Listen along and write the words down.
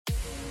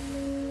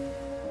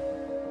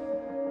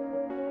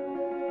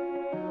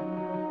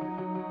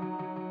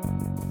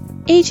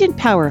Agent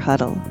Power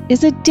Huddle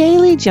is a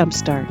daily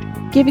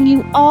jumpstart, giving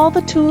you all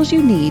the tools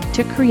you need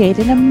to create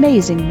an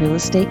amazing real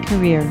estate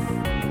career.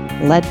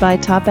 Led by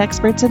top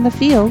experts in the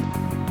field,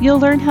 you'll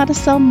learn how to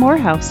sell more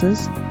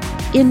houses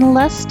in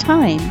less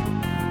time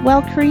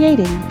while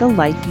creating the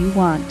life you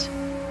want.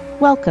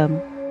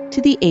 Welcome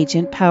to the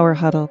Agent Power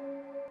Huddle.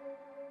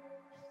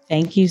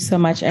 Thank you so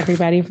much,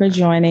 everybody, for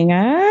joining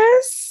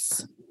us.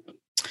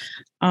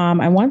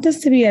 I want this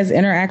to be as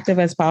interactive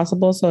as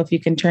possible. So if you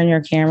can turn your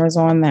cameras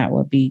on, that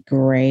would be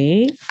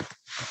great.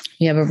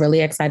 We have a really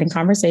exciting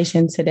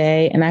conversation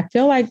today. And I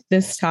feel like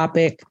this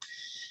topic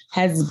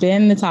has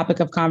been the topic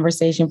of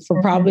conversation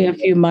for probably a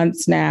few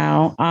months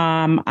now.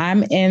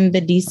 I'm in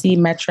the DC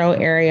metro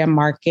area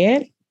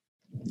market,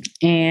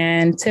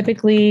 and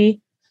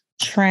typically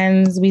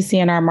trends we see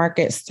in our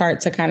market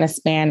start to kind of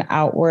span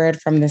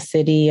outward from the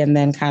city and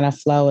then kind of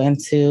flow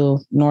into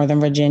Northern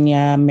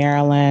Virginia,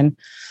 Maryland,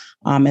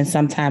 and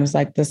sometimes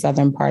like the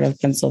southern part of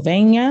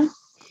Pennsylvania.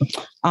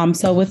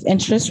 So with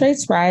interest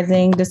rates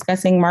rising,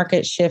 discussing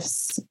market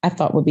shifts, I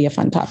thought would be a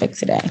fun topic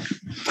today.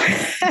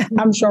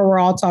 I'm sure we're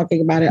all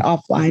talking about it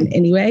offline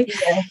anyway.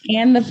 Yeah.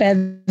 And the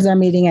Feds are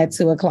meeting at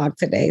 2:00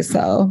 today.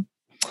 So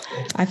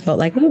I felt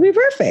like it would be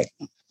perfect.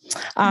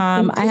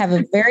 I have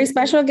a very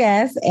special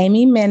guest,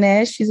 Amy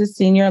Minish. She's a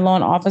senior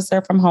loan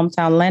officer from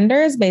Hometown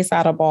Lenders based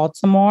out of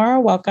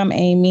Baltimore. Welcome,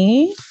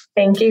 Amy.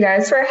 Thank you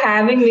guys for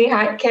having me.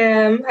 Hi,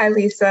 Kim. Hi,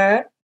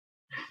 Lisa.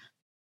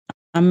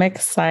 I'm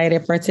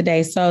excited for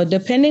today. So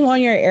depending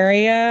on your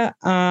area,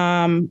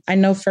 I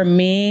know for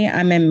me,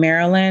 I'm in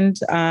Maryland,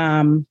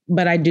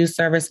 but I do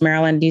service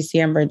Maryland,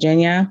 DC, and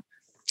Virginia.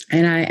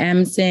 And I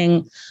am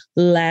seeing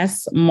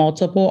less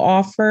multiple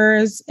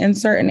offers in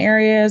certain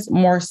areas,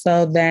 more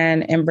so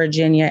than in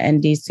Virginia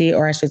and DC,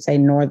 or I should say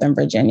Northern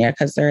Virginia,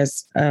 because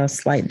there's a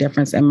slight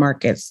difference in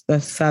markets, the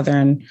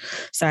southern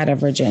side of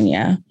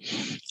Virginia.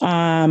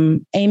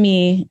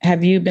 Amy,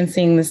 have you been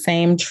seeing the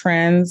same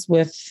trends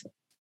with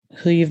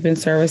who you've been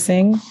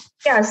servicing?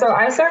 Yeah, so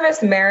I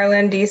service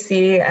Maryland,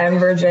 DC, and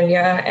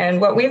Virginia. And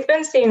what we've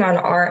been seeing on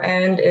our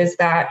end is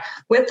that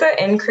with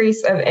the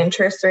increase of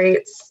interest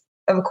rates,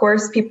 of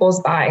course, people's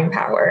buying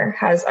power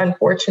has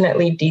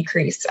unfortunately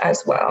decreased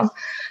as well.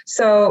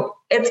 So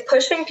it's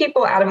pushing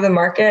people out of the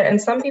market. And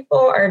some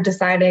people are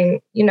deciding,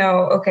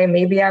 okay,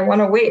 maybe I want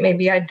to wait.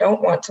 Maybe I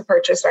don't want to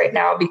purchase right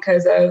now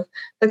because of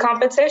the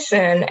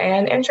competition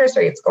and interest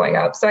rates going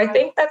up. So I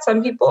think that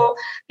some people,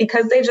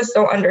 because they just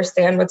don't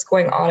understand what's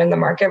going on in the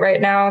market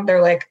right now,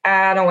 they're like,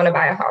 I don't want to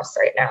buy a house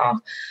right now.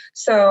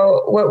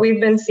 So what we've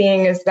been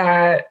seeing is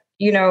that,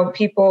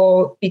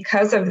 people,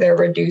 because of their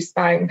reduced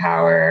buying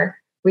power,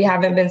 we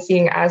haven't been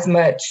seeing as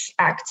much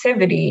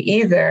activity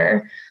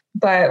either.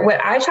 But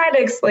what I try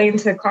to explain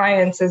to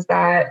clients is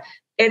that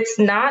it's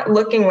not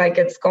looking like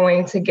it's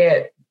going to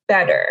get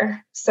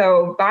better.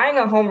 So buying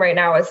a home right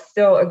now is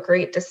still a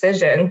great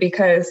decision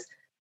because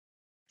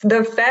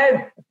the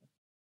Fed,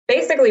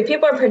 basically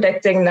people are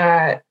predicting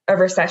that a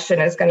recession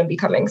is going to be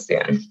coming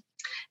soon.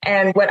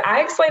 And what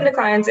I explain to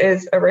clients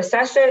is a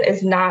recession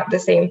is not the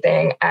same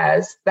thing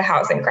as the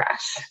housing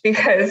crash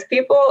because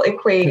people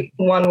equate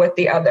one with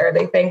the other.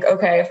 They think,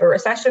 okay, if a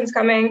recession's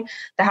coming,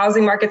 the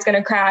housing market's going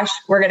to crash,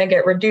 we're going to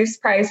get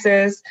reduced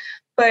prices.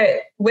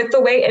 But with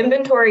the way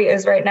inventory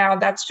is right now,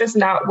 that's just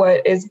not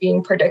what is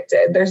being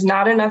predicted. There's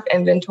not enough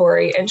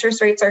inventory. Interest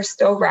rates are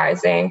still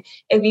rising.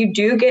 If you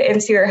do get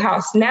into your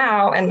house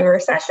now and the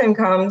recession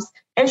comes,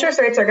 interest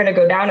rates are going to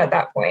go down at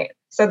that point.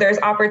 So there's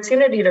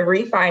opportunity to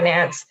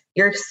refinance.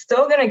 You're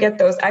still going to get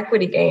those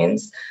equity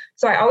gains.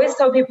 So I always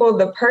tell people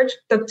the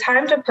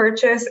time to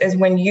purchase is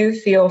when you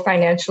feel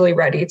financially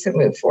ready to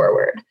move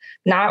forward,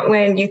 not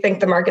when you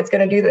think the market's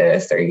going to do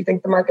this or you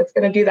think the market's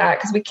going to do that,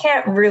 because we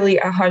can't really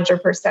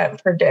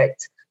 100%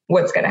 predict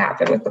what's going to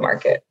happen with the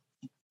market.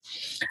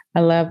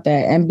 I love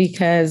that. And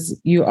because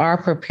you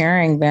are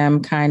preparing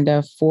them kind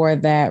of for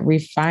that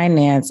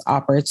refinance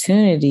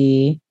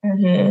opportunity.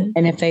 Mm-hmm.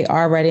 And if they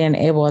are ready and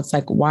able, it's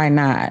like, why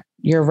not?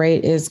 Your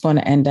rate is going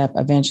to end up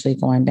eventually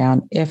going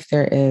down if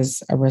there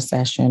is a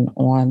recession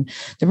on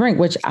the brink,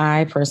 which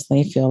I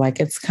personally feel like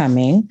it's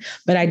coming,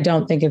 but I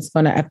don't think it's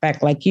going to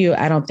affect, like you,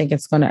 I don't think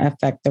it's going to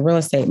affect the real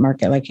estate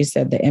market. Like you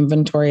said, the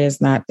inventory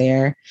is not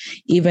there.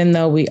 Even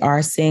though we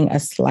are seeing a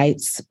slight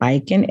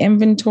spike in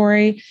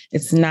inventory,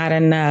 it's not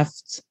enough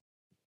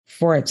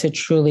for it to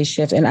truly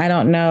shift. And I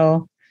don't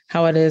know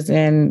how it is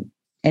in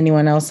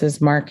anyone else's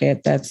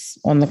market that's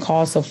on the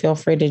call, so feel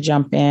free to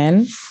jump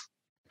in.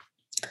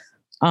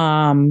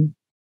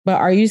 But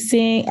are you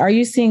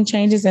seeing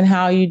changes in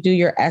how you do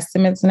your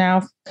estimates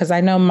now? Because I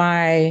know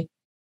my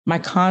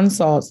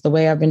consults, the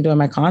way I've been doing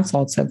my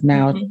consults have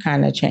now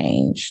kind of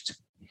changed.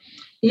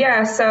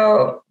 Yeah.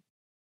 So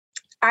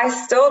I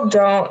still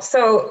don't.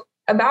 So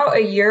about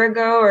a year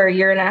ago or a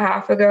year and a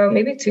half ago,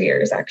 maybe 2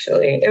 years,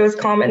 actually, it was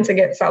common to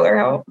get seller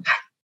help.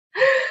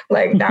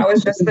 Like that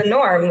was just the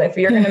norm. If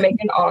you're going to make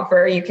an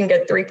offer, you can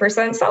get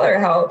 3% seller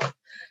help.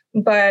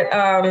 But,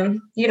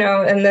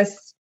 in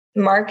this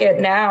market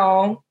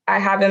now, I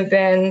haven't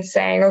been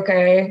saying,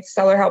 okay,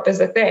 seller help is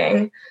a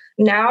thing.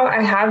 Now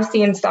I have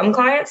seen some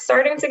clients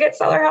starting to get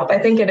seller help. I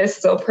think it is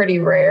still pretty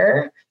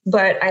rare,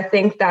 but I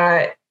think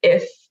that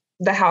if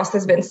the house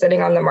has been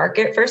sitting on the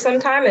market for some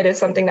time, it is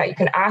something that you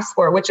can ask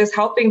for, which is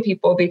helping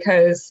people,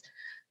 because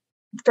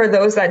for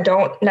those that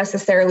don't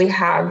necessarily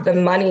have the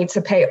money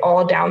to pay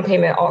all down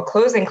payment, all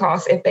closing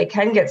costs, if they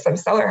can get some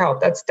seller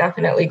help, that's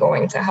definitely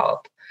going to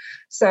help.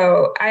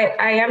 So I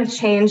am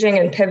changing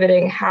and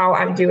pivoting how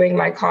I'm doing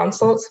my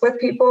consults with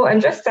people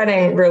and just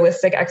setting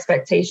realistic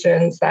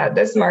expectations that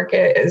this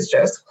market is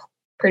just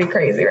pretty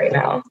crazy right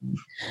now.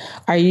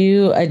 Are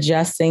you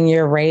adjusting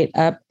your rate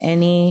up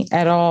any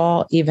at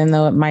all, even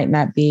though it might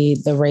not be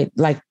the rate?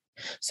 Like,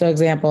 so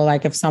example,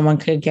 like if someone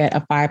could get a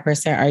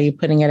 5%, are you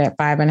putting it at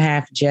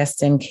 5.5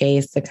 just in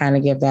case to kind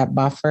of give that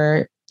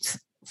buffer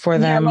for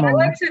them? What I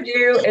like to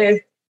do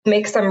is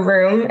make some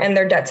room in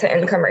their debt to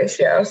income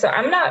ratio. So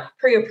I'm not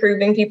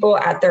pre-approving people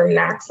at their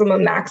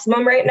maximum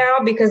right now,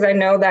 because I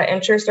know that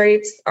interest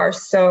rates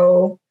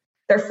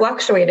they're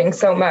fluctuating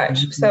so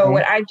much. Mm-hmm. So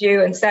what I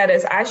do instead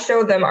is I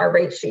show them our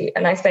rate sheet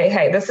and I say,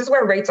 hey, this is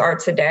where rates are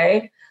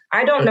today.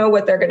 I don't know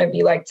what they're going to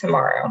be like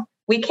tomorrow.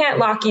 We can't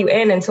lock you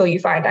in until you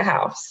find a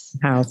house.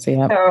 Yeah.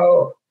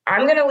 So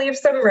I'm going to leave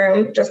some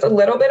room, just a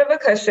little bit of a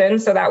cushion.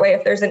 So that way,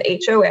 if there's an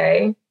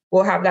HOA,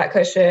 we'll have that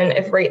cushion.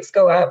 If rates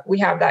go up, we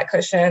have that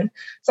cushion.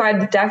 So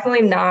I'm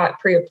definitely not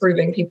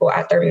pre-approving people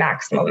at their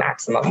maximum,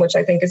 which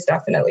I think is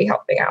definitely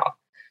helping out,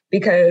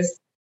 because,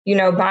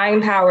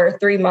 buying power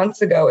 3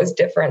 months ago is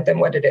different than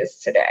what it is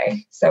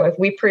today. So if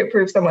we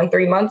pre-approved someone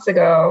 3 months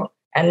ago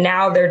and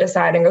now they're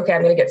deciding, okay,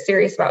 I'm going to get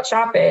serious about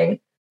shopping.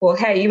 Well,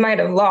 hey, you might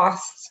have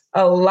lost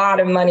a lot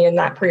of money in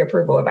that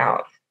pre-approval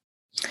amount.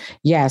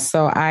 Yeah.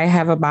 So I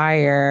have a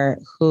buyer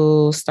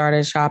who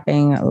started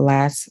shopping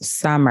last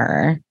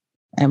summer,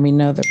 and we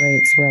know the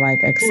rates were like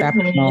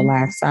exceptional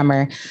last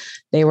summer.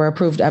 They were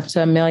approved up to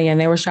 $1 million.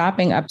 They were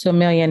shopping up to $1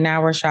 million.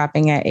 Now we're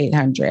shopping at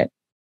 800.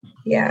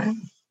 Yeah,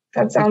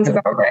 that sounds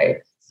about right.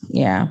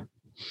 Yeah,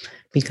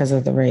 because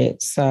of the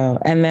rates. So,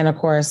 and then of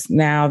course,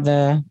 now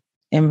the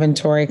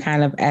inventory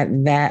kind of at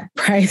that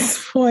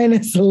price point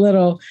is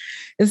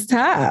it's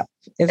tough.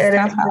 It's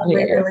tough out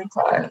here. Really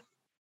tough.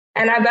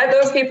 And I bet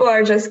those people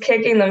are just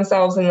kicking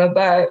themselves in the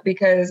butt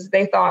because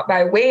they thought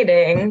by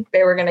waiting,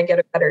 they were going to get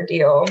a better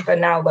deal. But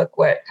now look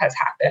what has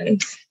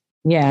happened.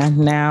 Yeah,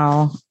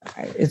 now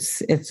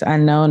it's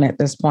unknown at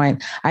this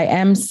point. I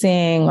am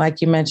seeing,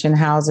 like you mentioned,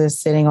 houses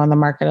sitting on the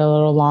market a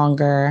little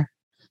longer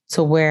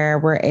to where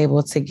we're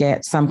able to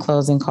get some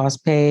closing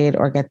costs paid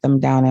or get them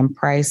down in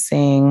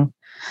pricing.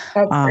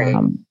 That's great.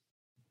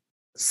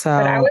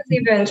 But I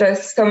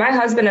was so my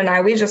husband and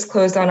I, we just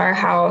closed on our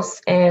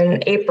house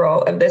in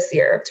April of this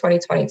year, of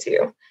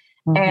 2022.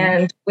 Mm-hmm.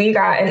 And we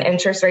got an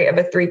interest rate of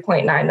a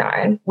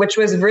 3.99, which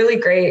was really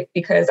great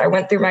because I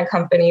went through my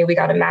company. We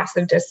got a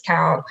massive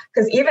discount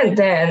because even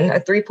then a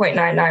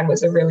 3.99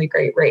 was a really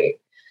great rate.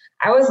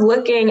 I was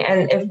looking,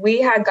 and if we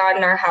had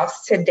gotten our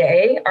house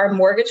today, our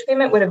mortgage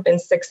payment would have been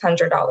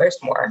 $600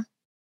 more.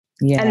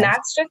 Yes. And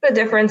that's just the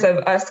difference of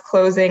us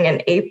closing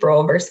in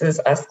April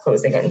versus us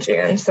closing in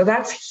June. So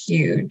that's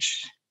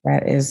huge.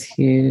 That is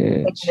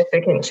huge.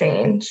 Significant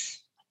change.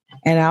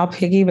 And I'll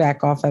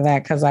piggyback off of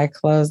that because I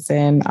closed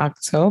in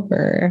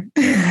October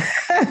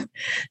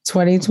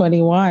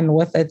 2021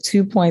 with a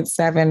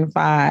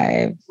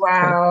 2.75.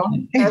 Wow,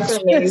 that's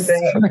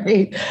amazing.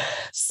 Right.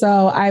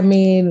 So, I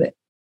mean,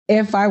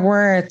 if I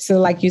were to,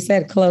 like you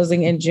said,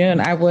 closing in June,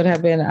 I would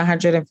have been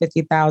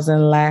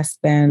 $150,000 less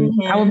than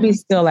I would be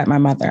still at my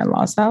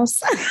mother-in-law's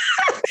house.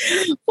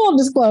 Full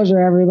disclosure,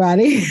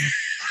 everybody.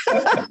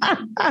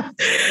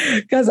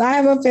 Because I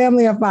have a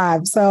family of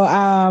 5.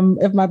 So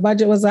if my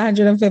budget was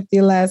 $150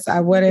 less,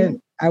 I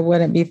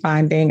wouldn't be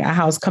finding a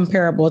house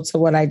comparable to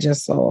what I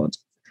just sold.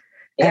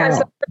 Yeah. So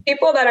for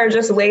people that are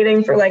just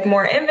waiting for like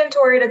more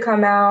inventory to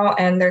come out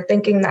and they're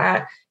thinking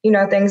that,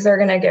 things are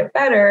going to get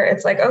better.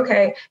 It's like,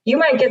 okay, you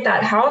might get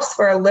that house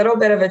for a little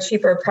bit of a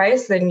cheaper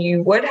price than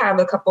you would have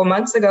a couple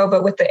months ago.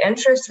 But with the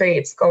interest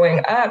rates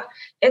going up,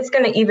 it's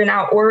going to even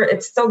out, or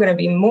it's still going to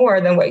be more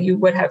than what you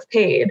would have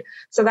paid.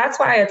 So that's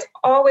why it's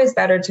always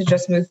better to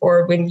just move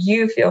forward when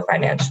you feel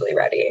financially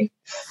ready.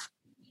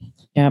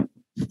 Yep.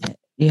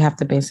 You have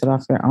to base it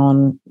off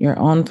your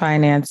own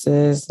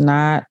finances,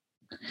 not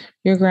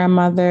your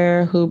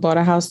grandmother who bought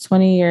a house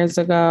 20 years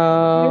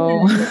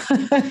ago.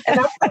 Mm-hmm. And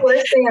that's the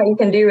worst thing that you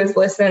can do is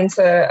listen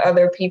to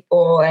other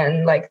people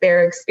and like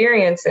their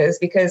experiences,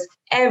 because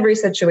every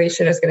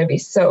situation is going to be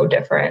so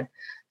different.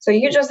 So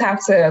you just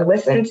have to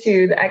listen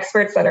to the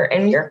experts that are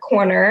in your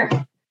corner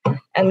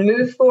and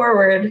move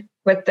forward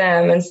with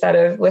them instead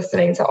of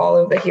listening to all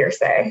of the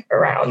hearsay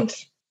around.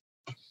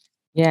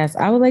 Yes,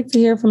 I would like to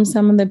hear from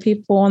some of the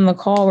people on the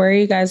call. Where are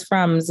you guys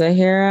from?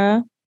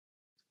 Zahira?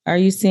 Are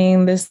you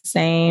seeing the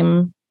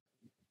same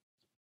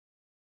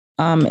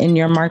in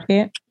your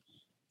market?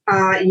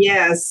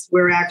 Yes,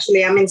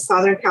 I'm in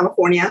Southern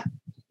California,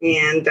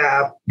 and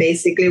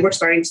basically we're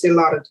starting to see a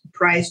lot of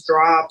price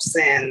drops,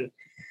 and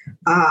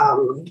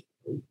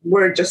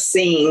we're just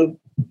seeing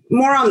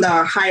more on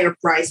the higher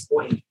price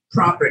point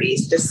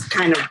properties just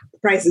kind of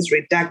prices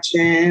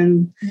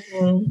reduction.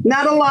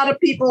 Not a lot of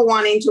people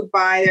wanting to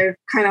buy. They're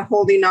kind of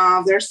holding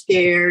off. They're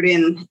scared.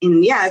 And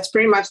yeah, it's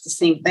pretty much the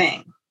same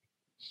thing.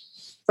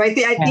 So I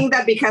think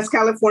that because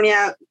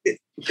California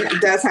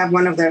does have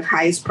one of the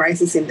highest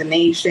prices in the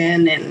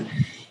nation, and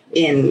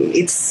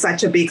it's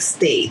such a big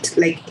state,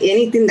 like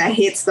anything that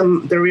hits the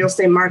real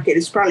estate market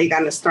is probably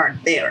going to start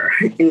there.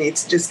 And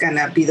it's just going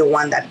to be the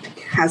one that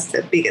has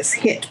the biggest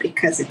hit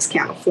because it's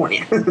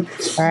California.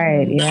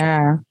 Right.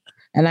 Yeah.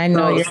 And I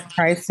know your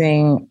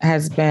pricing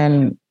I've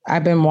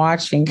been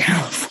watching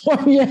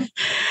California.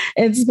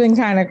 It's been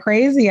kind of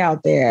crazy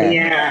out there.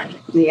 Yeah.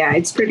 Yeah.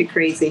 It's pretty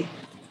crazy.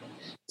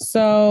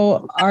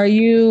 So are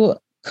you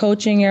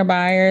coaching your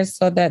buyers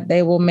so that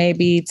they will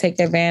maybe take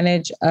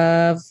advantage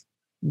of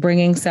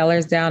bringing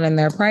sellers down in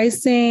their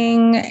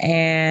pricing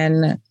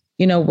and,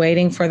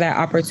 waiting for that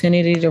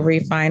opportunity to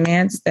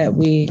refinance that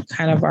we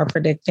kind of are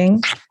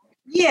predicting?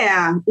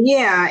 Yeah.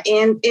 Yeah.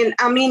 And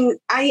I mean,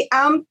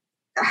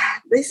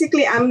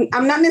 basically I'm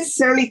not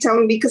necessarily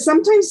telling, because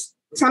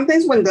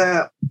sometimes when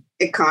the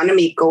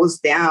economy goes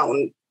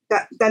down,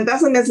 that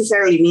doesn't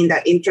necessarily mean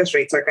that interest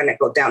rates are going to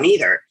go down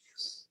either.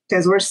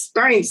 Because we're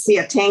starting to see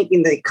a tank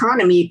in the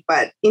economy,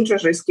 but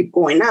interest rates keep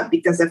going up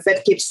because the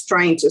Fed keeps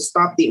trying to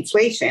stop the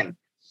inflation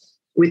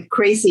with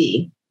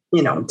crazy,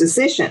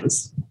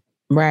 decisions.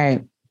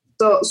 Right.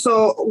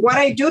 So what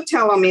I do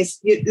tell them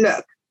is,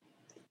 look,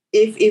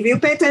 if you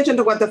pay attention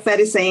to what the Fed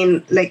is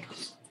saying, like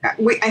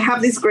I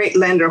have this great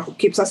lender who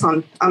keeps us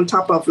on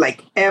top of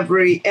like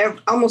every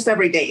almost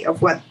every day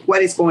of what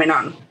is going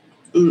on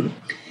in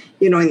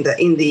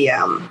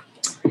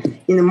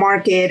the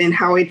market and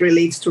how it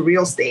relates to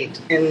real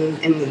estate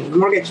and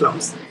mortgage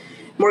loans,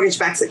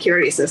 mortgage-backed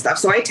securities and stuff.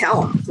 So I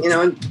tell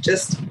them,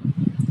 just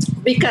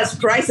because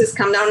prices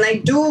come down, and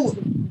I do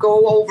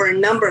go over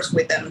numbers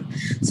with them.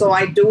 So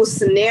I do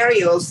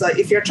scenarios. So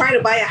if you're trying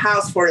to buy a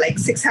house for like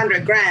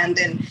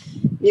 $600,000 and,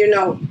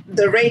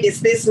 the rate is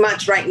this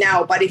much right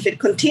now, but if it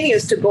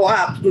continues to go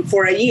up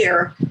for a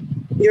year,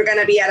 you're going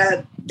to be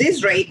at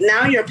this rate.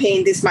 Now you're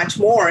paying this much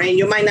more, and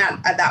you might not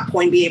at that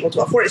point be able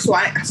to afford it. So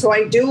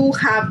I do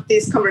have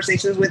these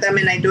conversations with them,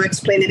 and I do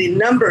explain it in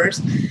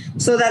numbers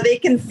so that they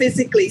can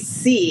physically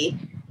see,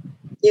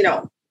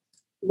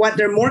 what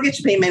their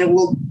mortgage payment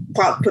will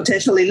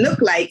potentially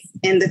look like,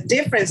 and the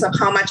difference of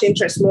how much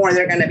interest more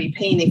they're going to be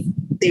paying if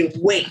they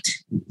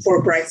wait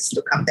for prices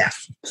to come down.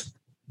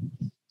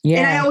 Yeah.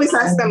 And I always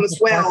ask them as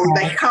well,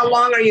 like, how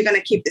long are you going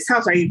to keep this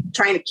house? Are you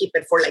trying to keep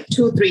it for like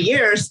 2-3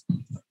 years?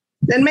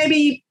 Then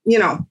maybe,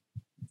 might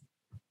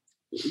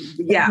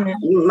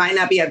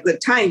not be a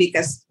good time,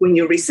 because when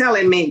you resell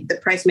it, the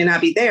price may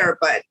not be there.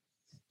 But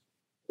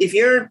if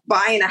you're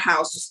buying a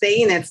house to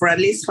stay in it for at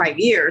least 5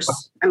 years,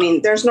 I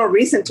mean, there's no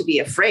reason to be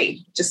afraid.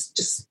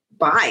 Just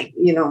buy,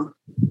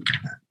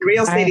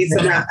 Real estate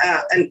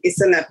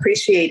is an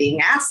appreciating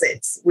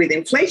asset with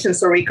inflation.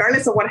 So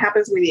regardless of what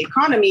happens with the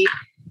economy,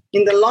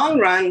 in the long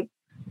run,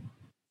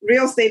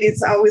 real estate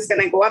is always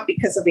going to go up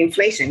because of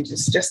inflation,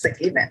 just a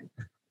given.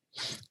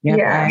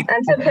 Yeah. And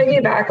to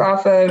piggyback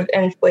off of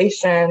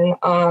inflation,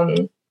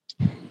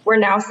 we're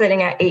now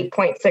sitting at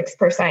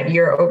 8.6%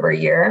 year over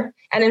year.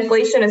 And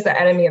inflation is the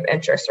enemy of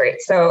interest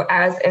rates. So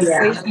as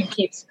inflation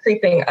keeps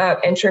creeping up,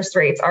 interest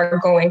rates are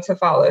going to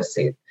follow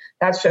suit.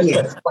 That's just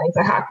what's going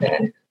to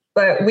happen.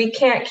 But we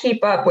can't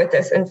keep up with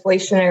this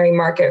inflationary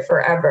market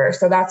forever.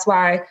 So that's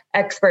why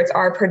experts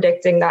are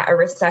predicting that a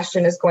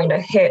recession is going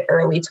to hit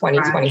early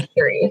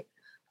 2023.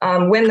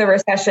 When the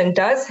recession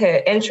does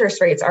hit,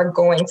 interest rates are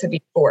going to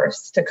be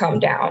forced to come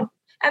down.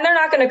 And they're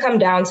not going to come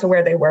down to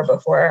where they were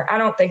before. I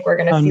don't think we're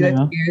going to see the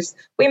 2s.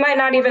 We might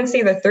not even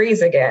see the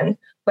 3s again.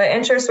 But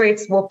interest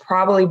rates will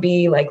probably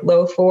be like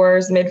low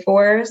 4s, mid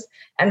 4s.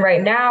 And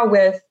right now,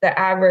 with the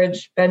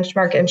average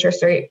benchmark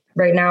interest rate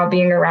right now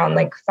being around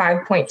like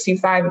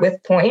 5.25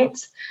 with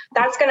points,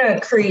 that's going to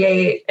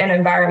create an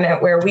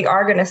environment where we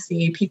are going to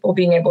see people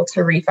being able to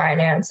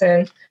refinance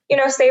and,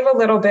 save a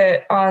little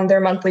bit on their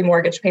monthly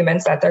mortgage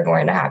payments that they're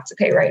going to have to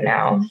pay right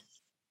now.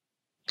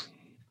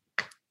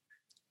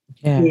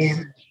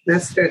 Yeah,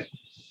 that's good.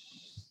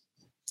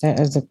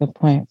 That is a good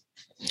point.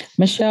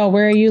 Michelle,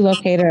 where are you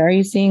located? Are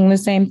you seeing the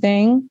same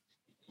thing?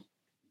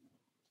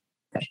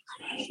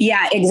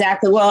 Yeah,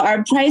 exactly. Well,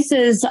 our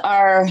prices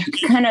are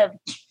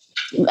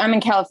I'm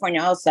in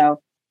California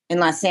also, in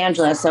Los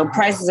Angeles, so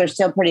prices are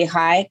still pretty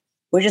high.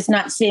 We're just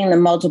not seeing the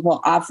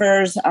multiple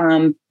offers,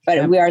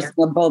 but we are seeing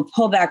a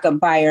pullback of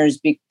buyers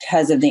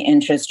because of the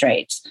interest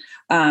rates.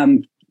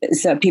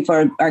 So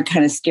people are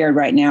kind of scared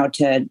right now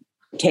to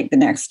take the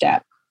next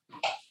step.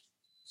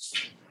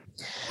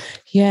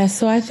 Yeah,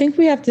 so I think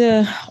we have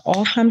to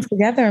all come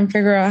together and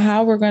figure out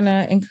how we're going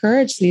to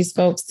encourage these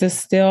folks to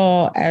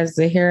still, as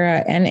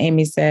Zahira and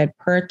Amy said,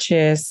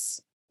 purchase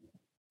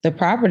the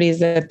properties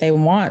that they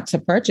want to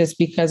purchase,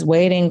 because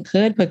waiting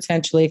could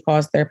potentially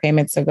cause their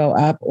payments to go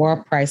up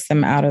or price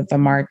them out of the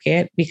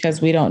market, because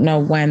we don't know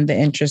when the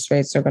interest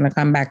rates are going to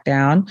come back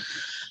down.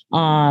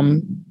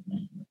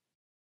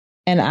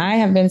 And I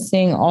have been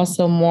seeing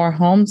also more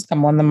homes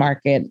come on the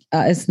market.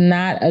 It's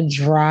not a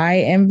dry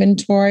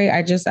inventory.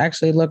 I just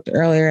actually looked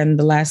earlier in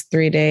the last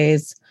 3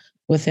 days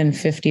within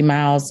 50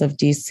 miles of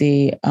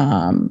DC,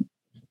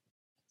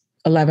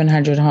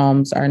 1,100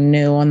 homes are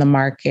new on the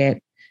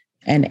market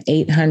and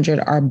 800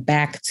 are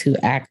back to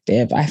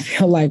active. I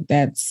feel like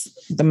that's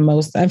the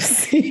most I've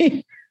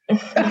seen in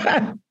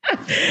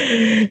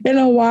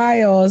a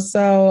while.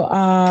 So,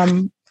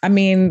 I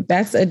mean,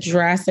 that's a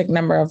drastic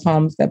number of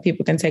homes that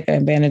people can take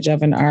advantage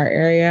of in our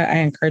area. I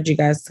encourage you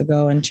guys to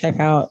go and check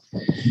out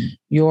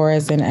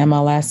yours in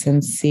MLS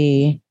and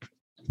see.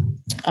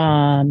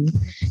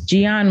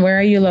 Gian, where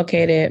are you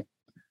located?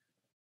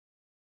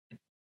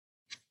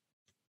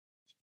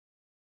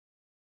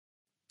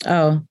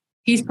 Oh,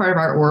 he's part of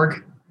our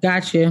org.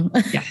 Got you.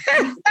 Yeah.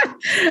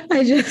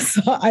 I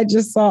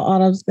just saw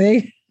Autumn's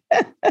thing.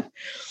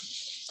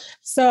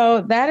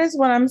 So that is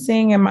what I'm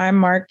seeing in my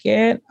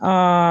market.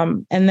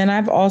 And then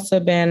I've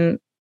also been,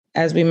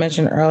 as we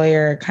mentioned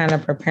earlier, kind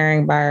of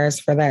preparing buyers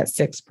for that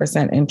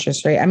 6%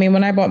 interest rate. I mean,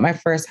 when I bought my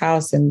first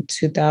house in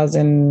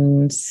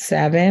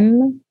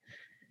 2007,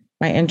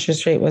 my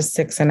interest rate was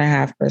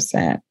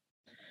 6.5%.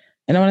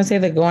 And I want to say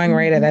the going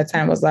rate at that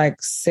time was like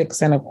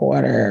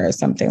 6.25% or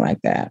something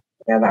like that.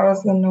 Yeah, that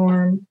was the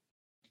norm.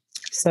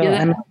 So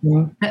yeah,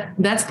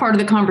 that's part of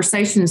the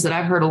conversations that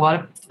I've heard a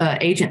lot of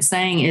agents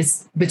saying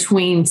is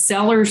between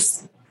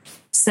sellers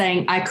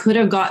saying, I could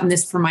have gotten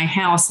this for my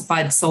house if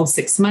I'd sold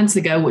 6 months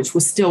ago, which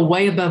was still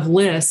way above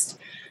list.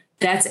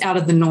 That's out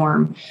of the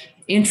norm.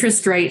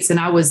 Interest rates, and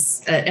I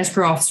was an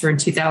escrow officer in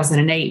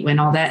 2008 when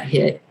all that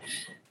hit.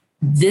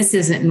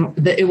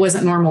 It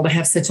wasn't normal to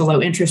have such a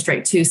low interest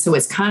rate too. So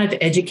it's kind of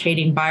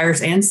educating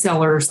buyers and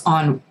sellers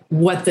on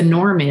what the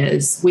norm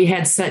is. We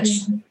had such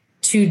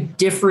two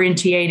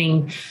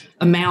differentiating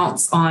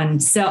amounts on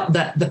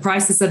the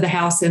prices of the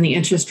house and the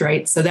interest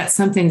rate. So that's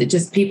something that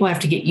just people have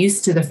to get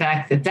used to, the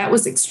fact that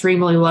was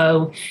extremely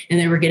low and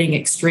they were getting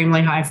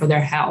extremely high for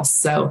their house.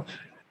 So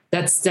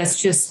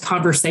that's just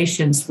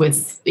conversations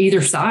with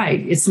either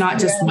side. It's not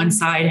just one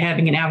side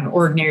having an out of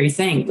ordinary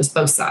thing. It was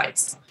both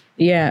sides.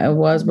 Yeah, it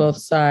was both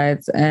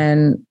sides.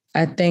 And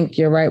I think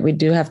you're right. We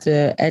do have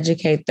to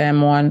educate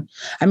them on,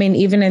 I mean,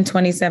 even in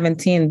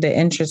 2017, the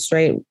interest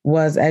rate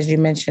was, as you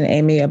mentioned,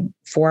 Amy, 4%,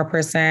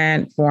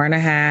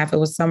 4.5%. It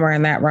was somewhere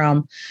in that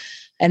realm.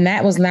 And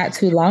that was not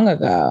too long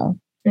ago.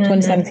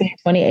 2017,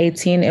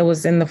 2018, it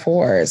was in the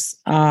 4s.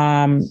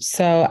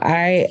 So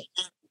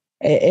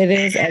it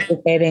is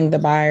educating the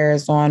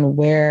buyers on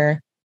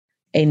where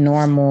a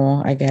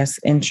normal, I guess,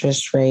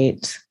 interest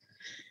rate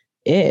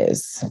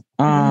is,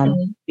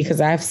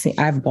 because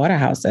I've bought a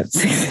house at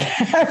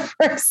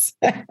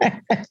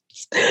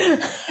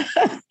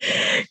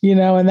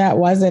 6.5%, and that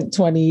wasn't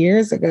 20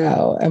 years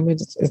ago. I mean,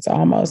 it's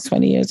almost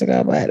 20 years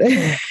ago, but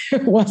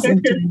it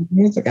wasn't 20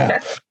 years ago.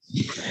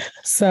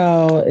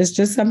 So it's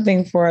just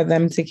something for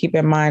them to keep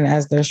in mind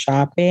as they're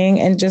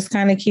shopping and just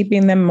kind of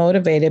keeping them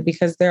motivated,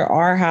 because there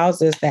are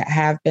houses that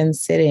have been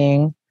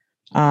sitting.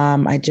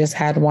 I just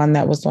had one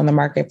that was on the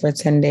market for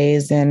 10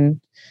 days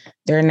and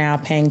they're now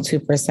paying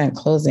 2%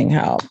 closing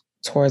help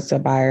towards the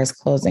buyer's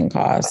closing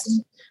costs.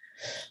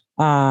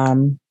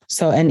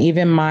 So, and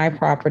even my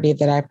property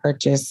that I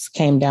purchased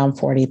came down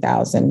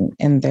 $40,000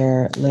 in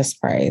their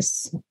list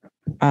price.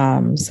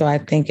 So I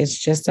think it's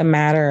just a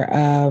matter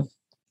of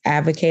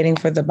advocating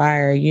for the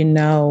buyer.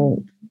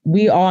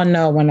 We all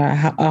know when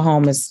a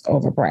home is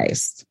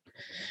overpriced,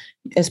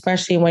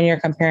 especially when you're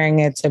comparing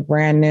it to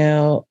brand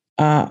new.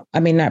 Not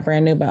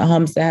brand new, but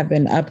homes that have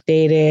been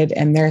updated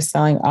and they're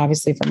selling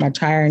obviously for much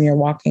higher, and you're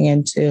walking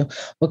into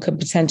what could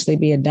potentially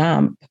be a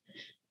dump.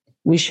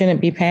 We shouldn't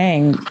be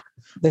paying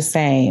the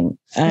same.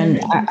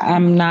 And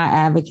I'm not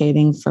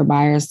advocating for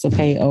buyers to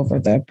pay over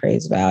the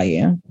appraised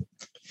value.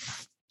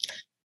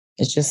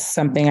 It's just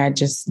something I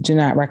just do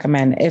not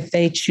recommend. If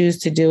they choose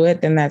to do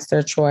it, then that's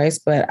their choice.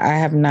 But I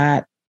have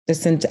not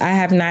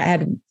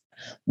had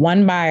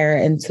one buyer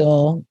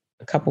until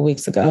a couple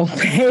weeks ago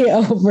pay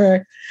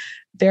over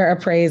their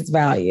appraised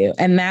value.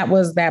 And that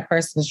was that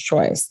person's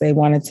choice. They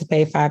wanted to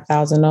pay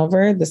 $5,000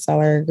 over. The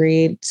seller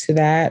agreed to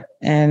that.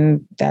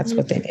 And that's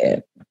what they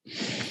did.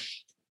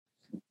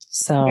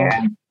 So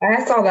yeah,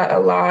 I saw that a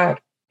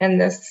lot in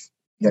the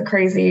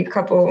crazy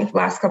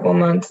last couple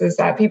months, is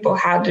that people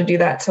had to do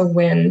that to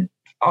win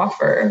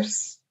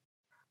offers.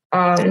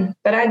 But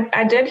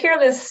I did hear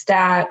this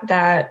stat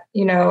that,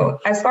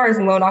 as far as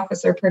loan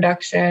officer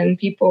production,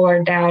 people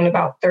are down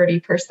about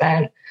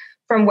 30%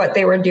 from what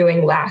they were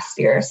doing last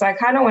year. So I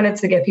kind of wanted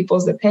to get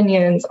people's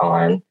opinions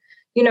on,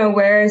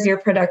 where is your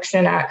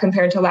production at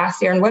compared to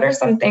last year? And what are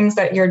some things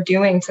that you're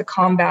doing to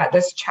combat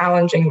this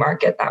challenging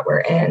market that we're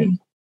in?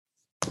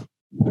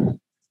 Ooh,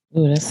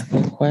 that's a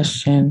good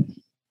question.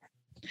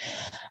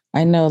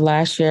 I know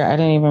last year I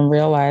didn't even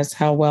realize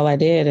how well I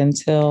did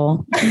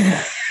until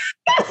I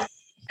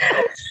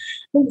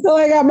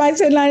got my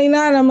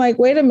 1099. I'm like,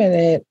 wait a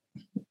minute.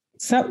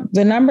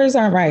 The numbers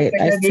aren't right.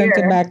 I sent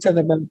it back to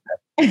the broker.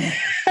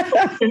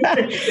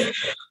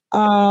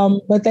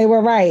 But they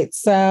were right.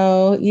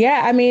 So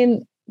yeah, I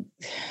mean,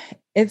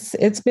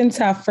 It's been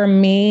tough for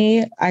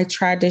me. I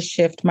tried to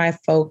shift my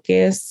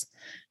focus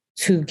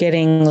to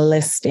getting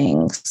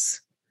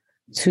listings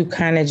to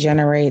kind of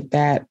generate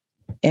that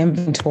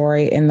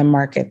inventory in the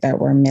market that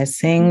we're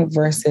missing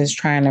versus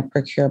trying to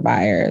procure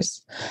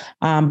buyers.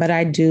 But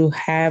I do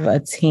have a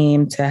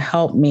team to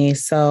help me.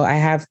 So I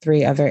have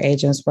 3 other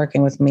agents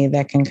working with me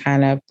that can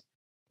kind of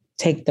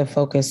take the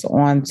focus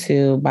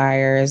onto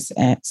buyers,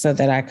 and so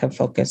that I could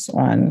focus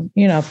on,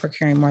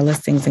 procuring more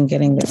listings and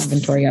getting the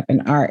inventory up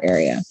in our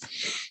area.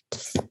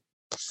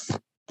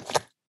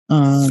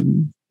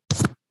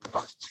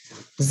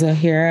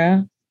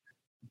 Zahira,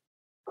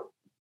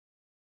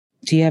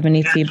 do you have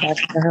any feedback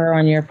for her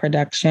on your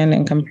production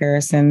in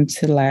comparison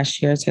to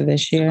last year to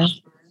this year?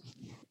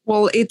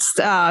 Well, it's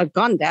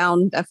gone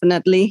down,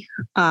 definitely.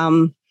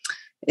 I've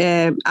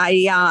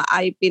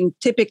been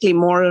typically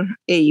more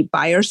a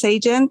buyer's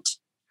agent.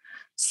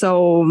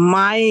 So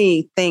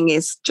my thing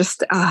is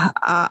just,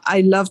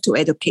 I love to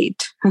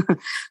educate.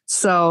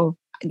 So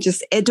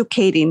just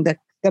educating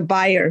the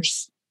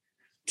buyers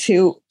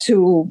to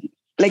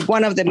like,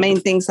 one of the main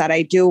things that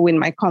I do in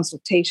my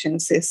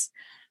consultations is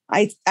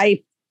I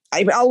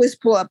always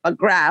pull up a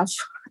graph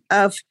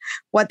of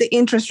what the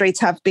interest rates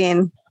have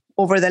been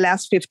over the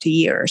last 50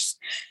 years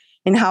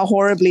and how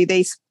horribly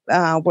they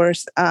were,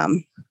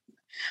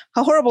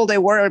 how horrible they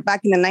were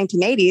back in the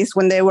 1980s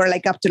when they were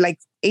like up to like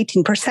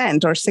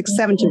 18% or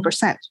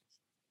 17%.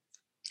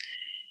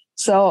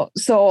 So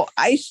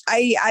I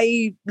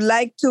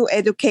like to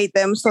educate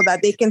them so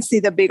that they can see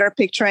the bigger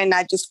picture and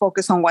not just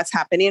focus on what's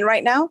happening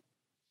right now,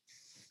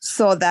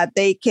 so that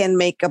they can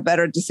make a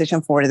better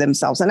decision for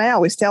themselves. And I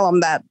always tell them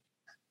that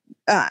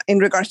in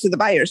regards to the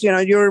buyers,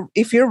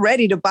 if you're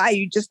ready to buy,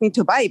 you just need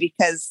to buy,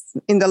 because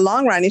in the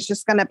long run, it's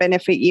just going to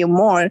benefit you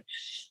more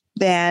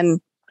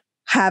than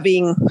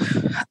having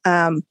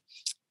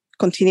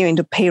continuing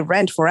to pay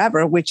rent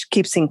forever, which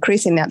keeps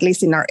increasing. At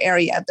least in our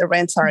area, the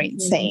rents are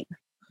insane.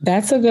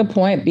 That's a good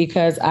point,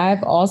 because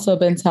I've also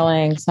been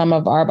telling some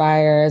of our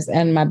buyers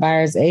and my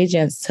buyers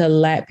agents to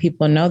let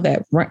people know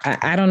that rent,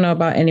 I don't know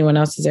about anyone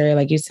else's area.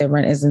 Like you said,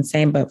 rent is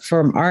insane, but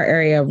from our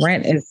area,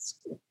 rent is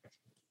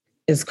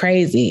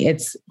crazy.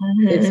 It's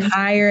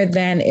higher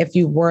than if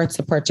you were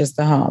to purchase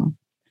the home.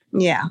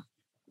 Yeah.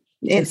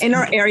 In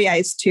our area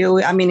is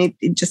too. I mean,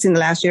 it just in the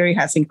last year, it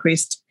has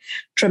increased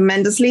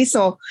tremendously.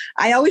 So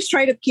I always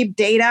try to keep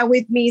data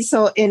with me.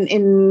 So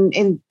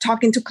in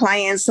talking to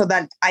clients, so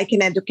that I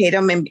can educate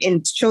them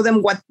and show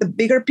them what the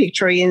bigger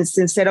picture is,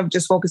 instead of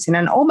just focusing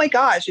on, oh my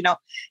gosh, 2%,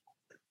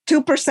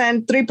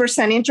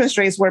 3% interest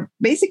rates were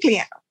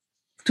basically,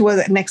 to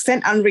an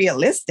extent,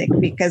 unrealistic,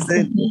 because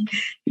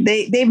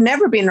they've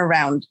never been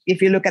around.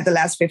 If you look at the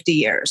last 50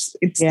 years,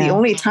 it's the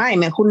only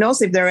time, and who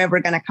knows if they're ever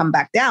going to come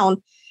back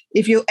down.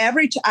 If you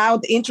average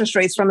out the interest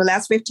rates from the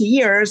last 50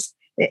 years,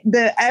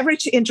 the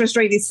average interest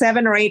rate is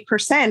 7 or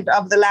 8%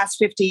 of the last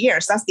 50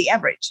 years. That's the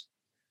average.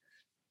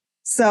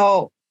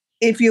 So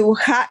if you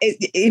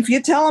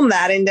tell them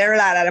that, and they're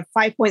at a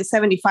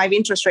 5.75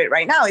 interest rate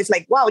right now, it's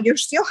like, wow, you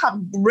still have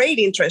great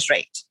interest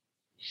rate.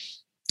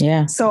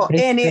 Yeah. So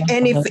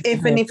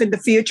if in the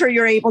future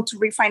you're able to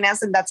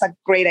refinance, and that's a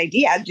great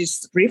idea,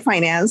 just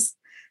refinance,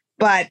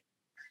 but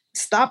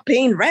stop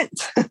paying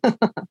rent.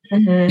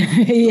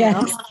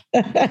 Yes.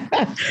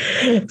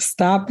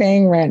 Stop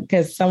paying rent,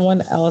 because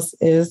someone else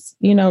is,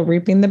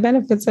 reaping the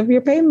benefits of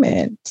your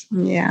payment.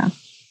 Yeah.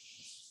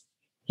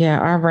 Yeah.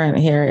 Our rent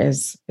here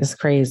is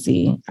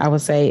crazy. I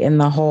would say in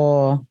the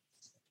whole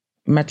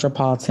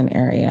metropolitan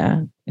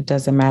area, it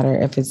doesn't matter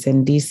if it's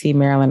in DC,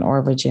 Maryland,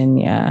 or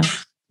Virginia.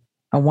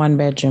 A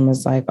 1-bedroom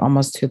is like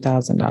almost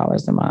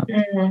 $2,000 a month.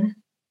 Mm-hmm.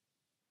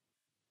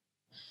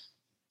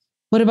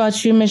 What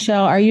about you,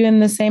 Michelle? Are you in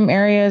the same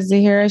area as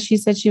Zahira? She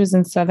said she was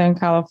in Southern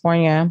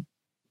California.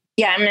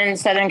 Yeah, I'm in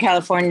Southern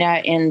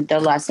California in the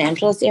Los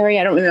Angeles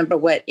area. I don't remember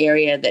what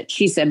area that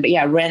she said, but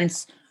yeah,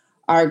 rents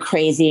are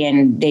crazy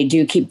and they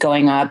do keep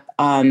going up.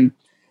 And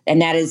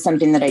that is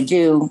something that I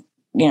do,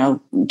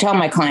 tell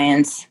my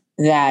clients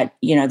that,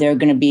 they're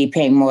going to be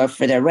paying more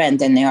for their rent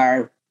than they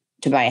are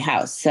to buy a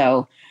house.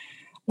 So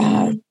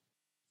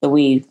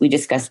we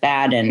discussed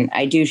that, and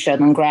I do show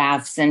them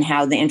graphs and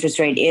how the interest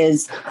rate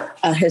is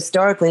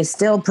historically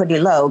still pretty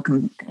low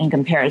in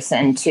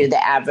comparison to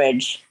the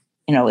average,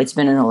 it's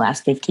been in the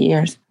last 50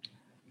 years.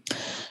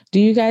 Do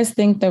you guys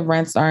think the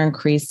rents are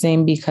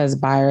increasing because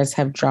buyers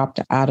have dropped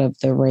out of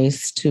the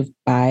race to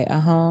buy a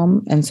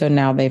home, and so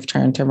now they've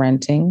turned to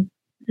renting?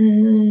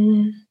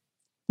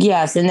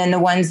 Yes. And then the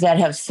ones that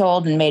have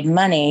sold and made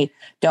money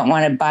don't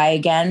want to buy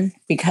again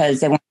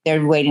because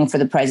they're waiting for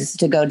the prices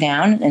to go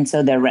down. And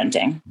so they're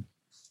renting.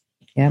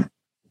 Yep.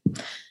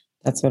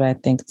 That's what I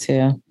think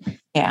too.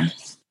 Yeah.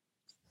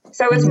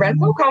 So is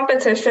rental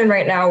competition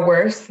right now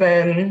worse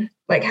than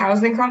like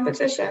housing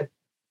competition?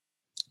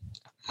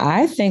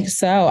 I think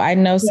so. I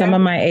know some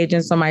of my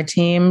agents on my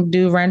team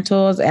do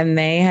rentals, and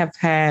they have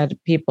had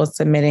people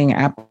submitting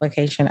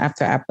application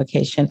after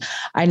application.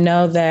 I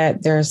know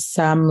that there's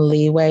some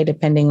leeway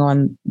depending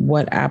on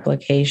what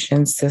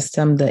application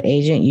system the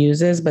agent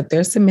uses, but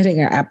they're submitting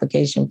an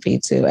application fee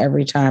too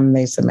every time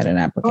they submit an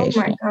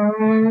application. Oh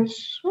my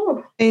gosh.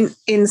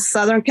 In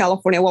Southern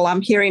California, well,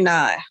 I'm here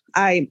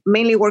I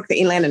mainly work the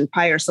Inland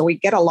Empire, so we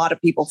get a lot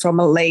of people from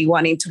LA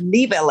wanting to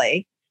leave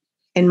LA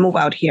and move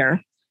out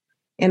here.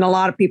 And a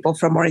lot of people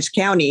from Orange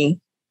County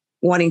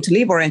wanting to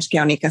leave Orange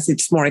County because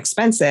it's more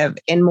expensive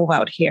and move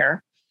out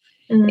here.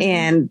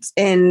 Mm-hmm.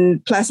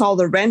 And plus all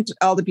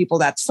the people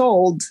that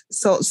sold.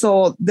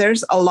 So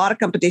there's a lot of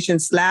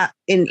competitions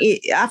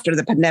after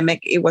the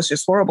pandemic. It was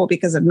just horrible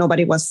because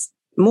nobody was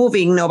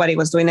moving, nobody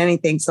was doing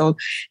anything. So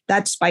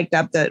that spiked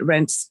up the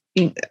rents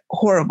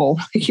horrible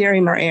here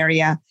in our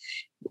area.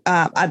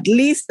 At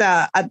least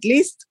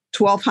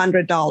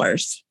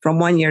 $1,200 from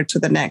one year to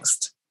the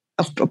next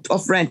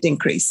of rent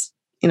increase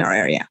in our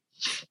area.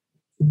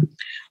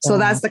 So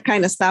that's the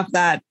kind of stuff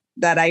that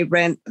I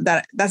rent.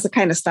 That's the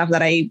kind of stuff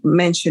that I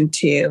mentioned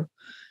to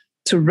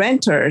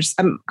renters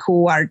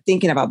who are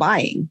thinking about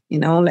buying.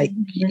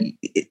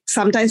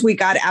 Sometimes we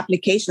got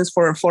applications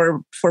for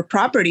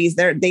properties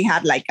there. They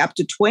had like up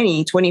to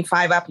 20,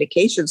 25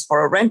 applications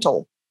for a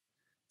rental.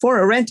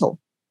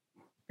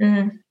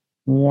 Mm.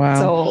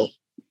 Wow.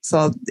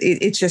 So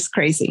it's just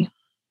crazy.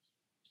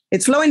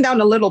 It's slowing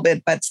down a little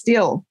bit, but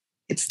still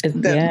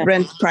the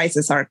rent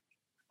prices are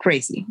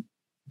crazy.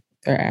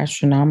 They're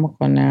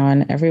astronomical now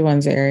in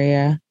everyone's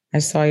area. I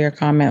saw your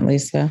comment,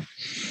 Lisa.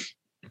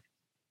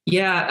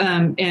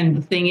 Yeah. And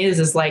the thing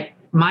is like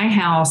my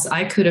house,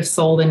 I could have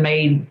sold and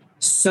made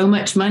so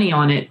much money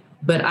on it,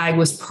 but I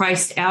was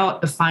priced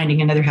out of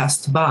finding another house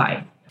to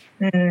buy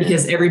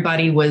because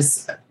everybody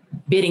was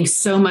bidding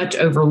so much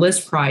over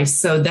list price.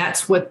 So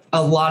that's what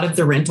a lot of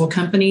the rental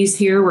companies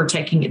here were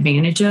taking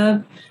advantage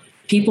of.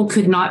 People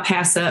could not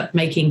pass up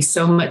making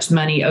so much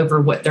money over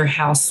what their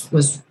house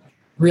was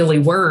really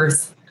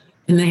worth,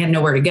 and they had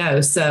nowhere to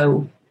go.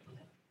 So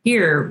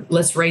here,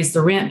 let's raise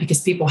the rent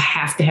because people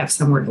have to have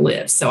somewhere to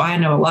live. So I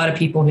know a lot of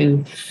people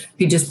who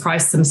just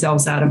price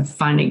themselves out of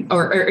finding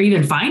or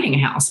even finding a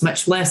house,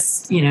 much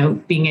less,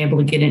 being able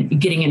to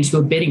getting into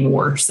a bidding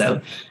war.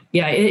 So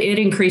yeah, it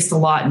increased a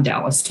lot in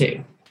Dallas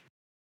too.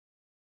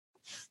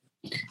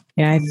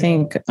 Yeah, I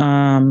think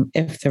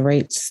if the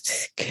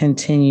rates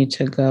continue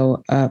to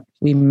go up,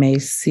 we may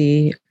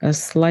see a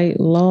slight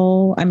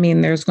lull. I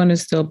mean, there's going to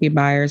still be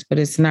buyers, but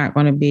it's not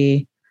going to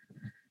be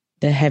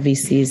the heavy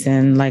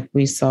season like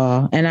we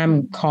saw. And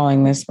I'm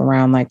calling this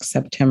around like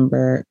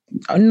September.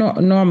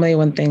 Normally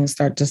when things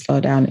start to slow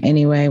down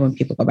anyway, when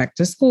people go back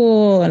to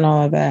school and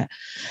all of that,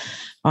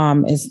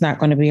 it's not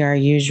going to be our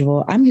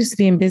usual. I'm used to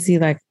being busy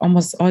like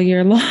almost all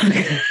year long.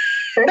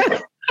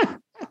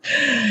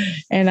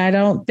 And I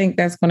don't think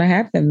that's going to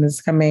happen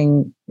this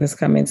coming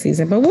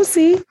season, but we'll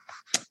see.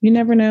 You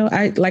never know.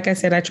 Like I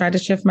said, I tried to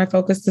shift my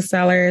focus to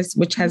sellers,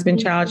 which has been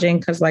challenging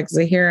because like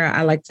Zahira,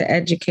 I like to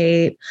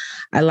educate.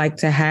 I like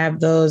to have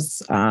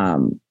those,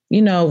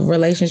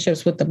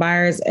 relationships with the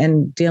buyers,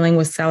 and dealing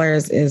with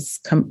sellers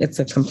it's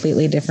a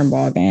completely different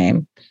ball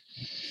game.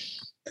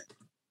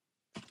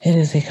 It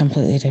is a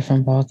completely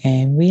different ball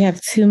game. We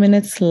have 2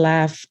 minutes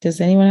left. Does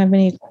anyone have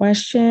any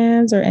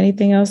questions or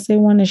anything else they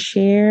want to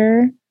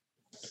share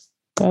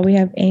while we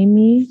have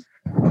Amy?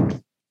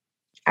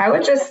 I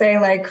would just say,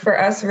 like, for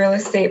us real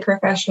estate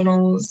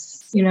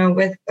professionals,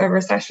 with a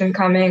recession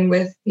coming,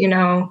 with,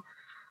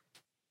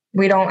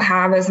 we don't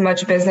have as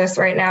much business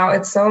right now.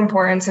 It's so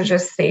important to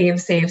just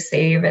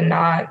save and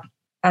not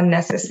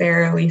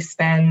unnecessarily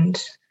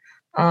spend.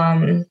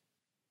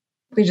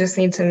 We just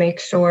need to make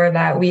sure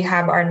that we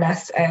have our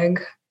nest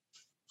egg.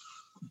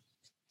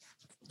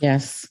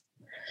 Yes.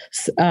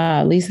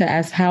 Lisa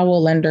asks, how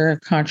will lender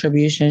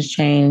contributions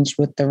change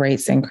with the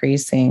rates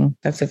increasing?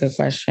 That's a good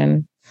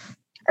question.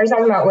 Are you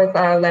talking about with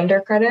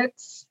lender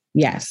credits?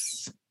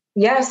 Yes.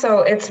 Yeah,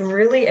 so it's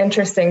really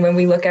interesting when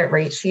we look at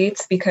rate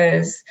sheets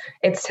because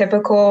it's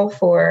typical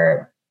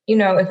for,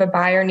 if a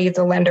buyer needs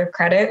a lender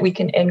credit, we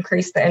can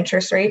increase the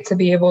interest rate to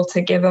be able to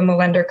give them a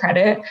lender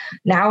credit.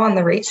 Now on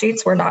the rate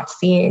sheets, we're not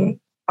seeing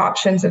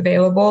options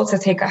available to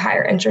take a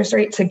higher interest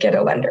rate to get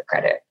a lender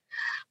credit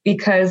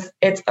because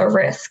it's a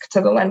risk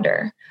to the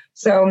lender.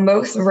 So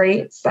most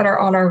rates that are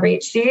on our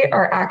rate sheet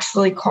are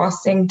actually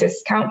costing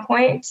discount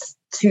points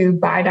to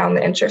buy down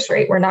the interest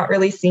rate. We're not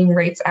really seeing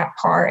rates at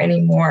par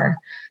anymore.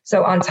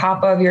 So on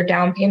top of your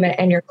down payment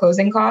and your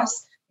closing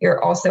costs,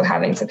 you're also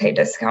having to pay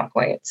discount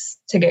points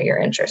to get your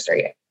interest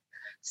rate.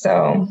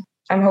 So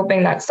I'm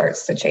hoping that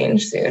starts to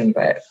change soon,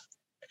 but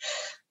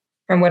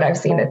from what I've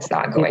seen, it's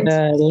not going to.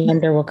 The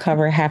lender will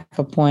cover half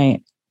a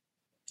point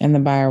and the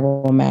buyer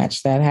will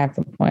match that half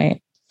a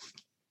point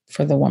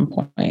for the 1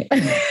 point.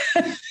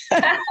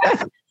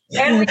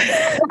 And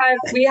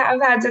we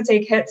have had to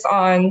take hits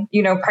on,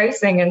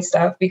 pricing and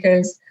stuff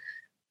because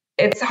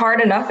it's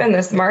hard enough in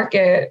this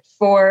market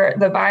for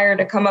the buyer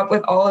to come up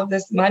with all of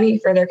this money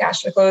for their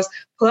cash to close,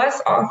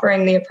 plus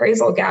offering the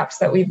appraisal gaps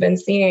that we've been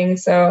seeing.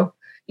 So,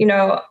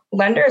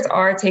 lenders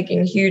are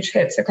taking huge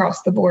hits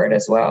across the board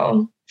as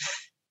well.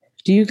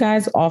 Do you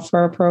guys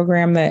offer a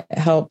program that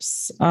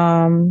helps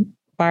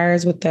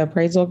buyers with the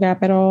appraisal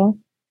gap at all?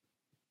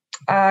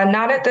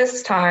 Not at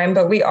this time,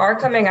 but we are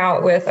coming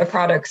out with a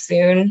product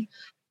soon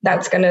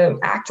that's going to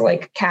act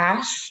like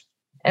cash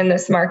in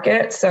this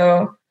market.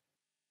 So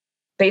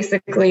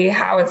basically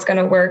how it's going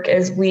to work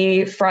is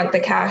we front the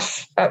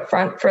cash up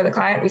front for the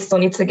client. We still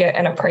need to get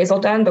an appraisal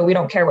done, but we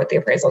don't care what the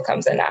appraisal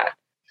comes in at.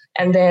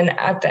 And then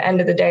at the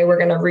end of the day, we're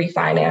going to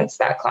refinance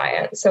that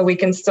client. So we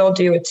can still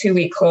do a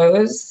 2-week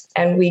close,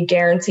 and we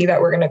guarantee that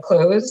we're going to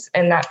close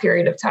in that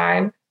period of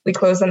time. We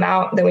close them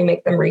out, then we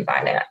make them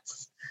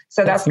refinance.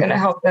 So that's going to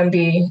help them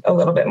be a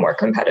little bit more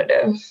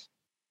competitive.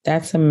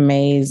 That's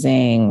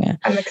amazing.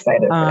 I'm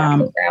excited for that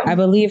program. I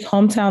believe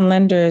Hometown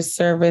Lenders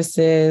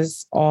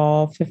services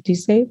all 50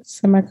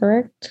 states. Am I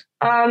correct?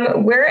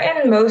 We're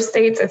in most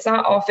states. It's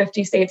not all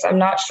 50 states. I'm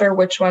not sure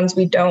which ones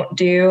we don't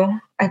do.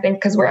 I think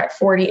because we're at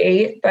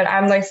 48, but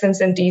I'm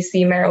licensed in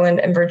DC, Maryland,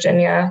 and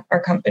Virginia.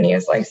 Our company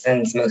is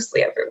licensed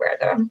mostly everywhere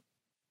though.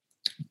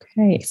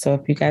 Okay. So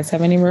if you guys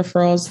have any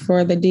referrals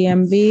for the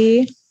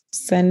DMV,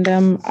 send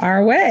them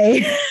our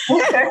way.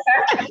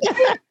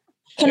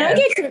 Can I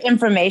get your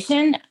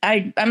information?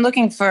 I'm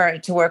looking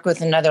to work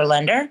with another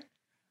lender.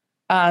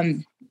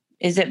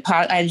 Is it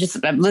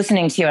I'm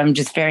listening to you. I'm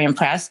just very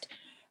impressed.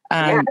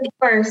 Yeah, of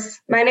course.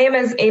 My name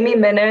is Amy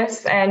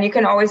Minnis, and you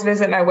can always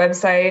visit my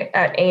website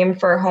at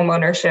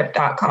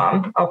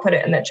aimforhomeownership.com. I'll put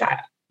it in the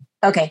chat.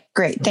 Okay,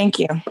 great. Thank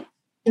you.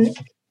 Good.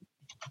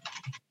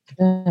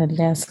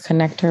 Yes,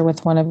 connect her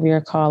with one of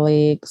your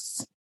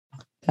colleagues.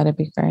 That'd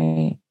be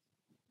great.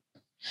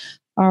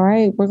 All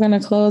right, we're going to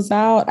close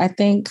out. I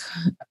think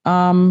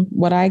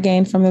what I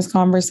gained from this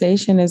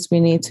conversation is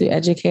we need to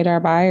educate our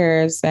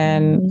buyers.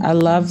 And I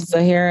love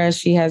Zahira.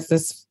 She has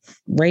this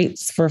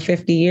rates for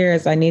 50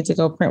 years. I need to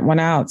go print one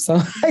out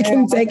so I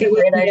can take it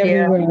with me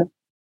everywhere.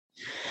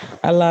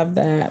 I love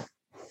that.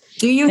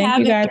 Do you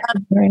have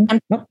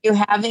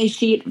a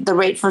sheet, the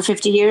rate for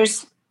 50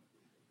 years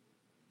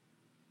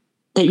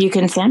that you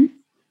can send?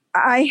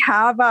 I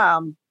have,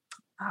 I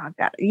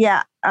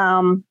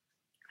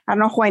don't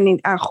know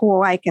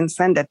who I can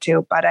send it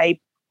to, but I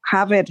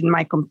have it in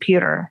my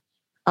computer.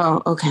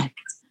 Oh, okay.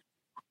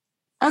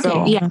 Okay,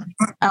 so, yeah.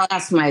 I'll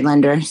ask my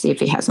lender, see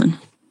if he has one.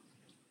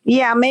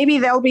 Yeah, maybe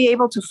they'll be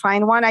able to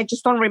find one. I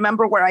just don't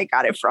remember where I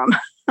got it from.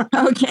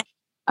 Okay.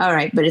 All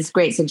right, but it's a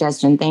great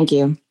suggestion. Thank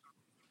you.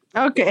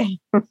 Okay.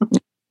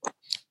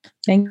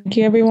 Thank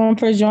you, everyone,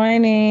 for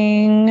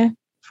joining.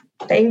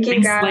 Thank you,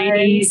 Thanks, guys.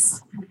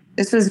 ladies.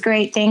 This was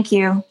great. Thank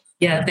you.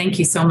 Yeah, thank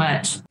you so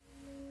much.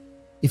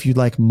 If you'd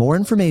like more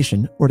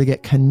information or to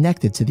get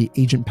connected to the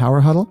Agent Power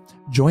Huddle,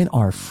 join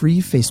our free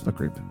Facebook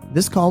group.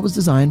 This call was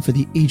designed for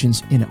the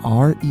agents in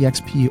our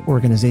EXP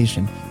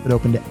organization, but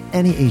open to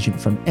any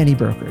agent from any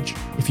brokerage.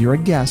 If you're a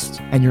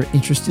guest and you're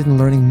interested in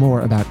learning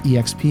more about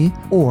EXP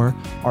or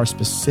our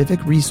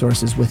specific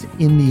resources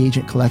within the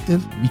Agent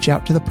Collective, reach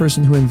out to the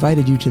person who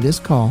invited you to this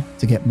call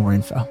to get more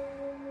info.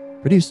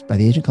 Produced by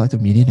the Agent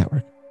Collective Media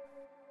Network.